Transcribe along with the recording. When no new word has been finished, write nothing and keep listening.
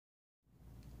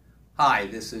Hi,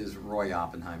 this is Roy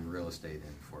Oppenheim, real estate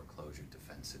and foreclosure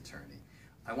defense attorney.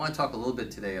 I want to talk a little bit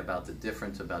today about the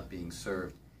difference about being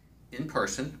served in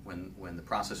person when the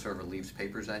process server leaves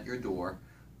papers at your door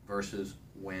versus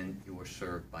when you are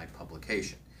served by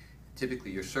publication. Typically,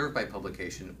 you're served by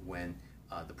publication when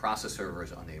the process server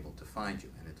is unable to find you,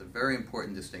 and it's a very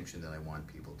important distinction that I want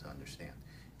people to understand.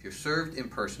 If you're served in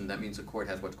person, that means the court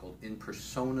has what's called in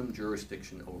personam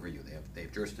jurisdiction over you. They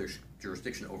have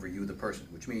jurisdiction over you, the person,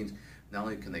 which means not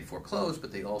only can they foreclose,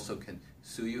 but they also can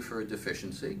sue you for a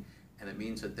deficiency, and it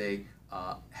means that they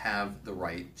have the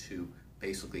right to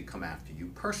basically come after you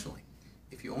personally.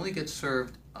 If you only get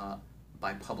served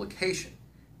by publication,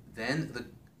 then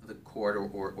the court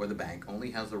or the bank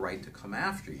only has the right to come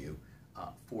after you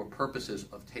for purposes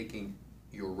of taking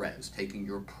your res, taking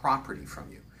your property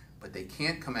from you. But they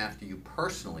can't come after you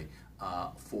personally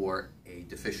for a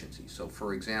deficiency. So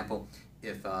for example,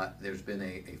 if there's been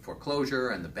a foreclosure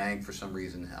and the bank for some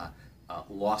reason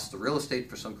lost the real estate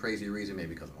for some crazy reason,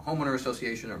 maybe because of a homeowner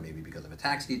association or maybe because of a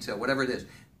tax deed sale, whatever it is,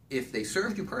 if they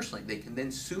served you personally, they can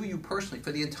then sue you personally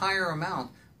for the entire amount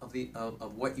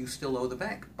of what you still owe the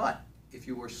bank. But if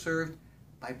you were served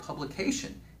by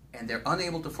publication and they're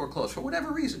unable to foreclose for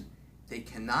whatever reason, they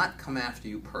cannot come after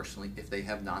you personally if they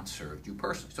have not served you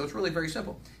personally. So it's really very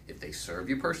simple. If they serve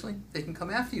you personally, they can come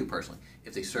after you personally.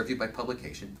 If they serve you by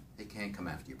publication, they can't come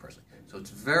after you personally. So it's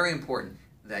very important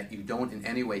that you don't in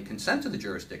any way consent to the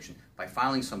jurisdiction by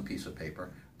filing some piece of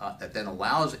paper that then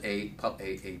allows a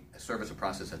service or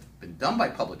process that's been done by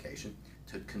publication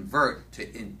to convert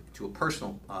to a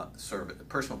personal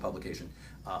personal publication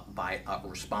by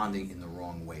responding in the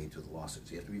wrong way to the lawsuit.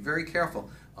 So you have to be very careful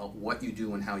what you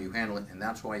do and how you handle it, and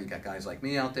that's why you got guys like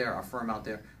me out there, our firm out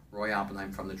there, Roy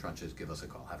Oppenheim from the trenches. Give us a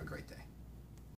call. Have a great day.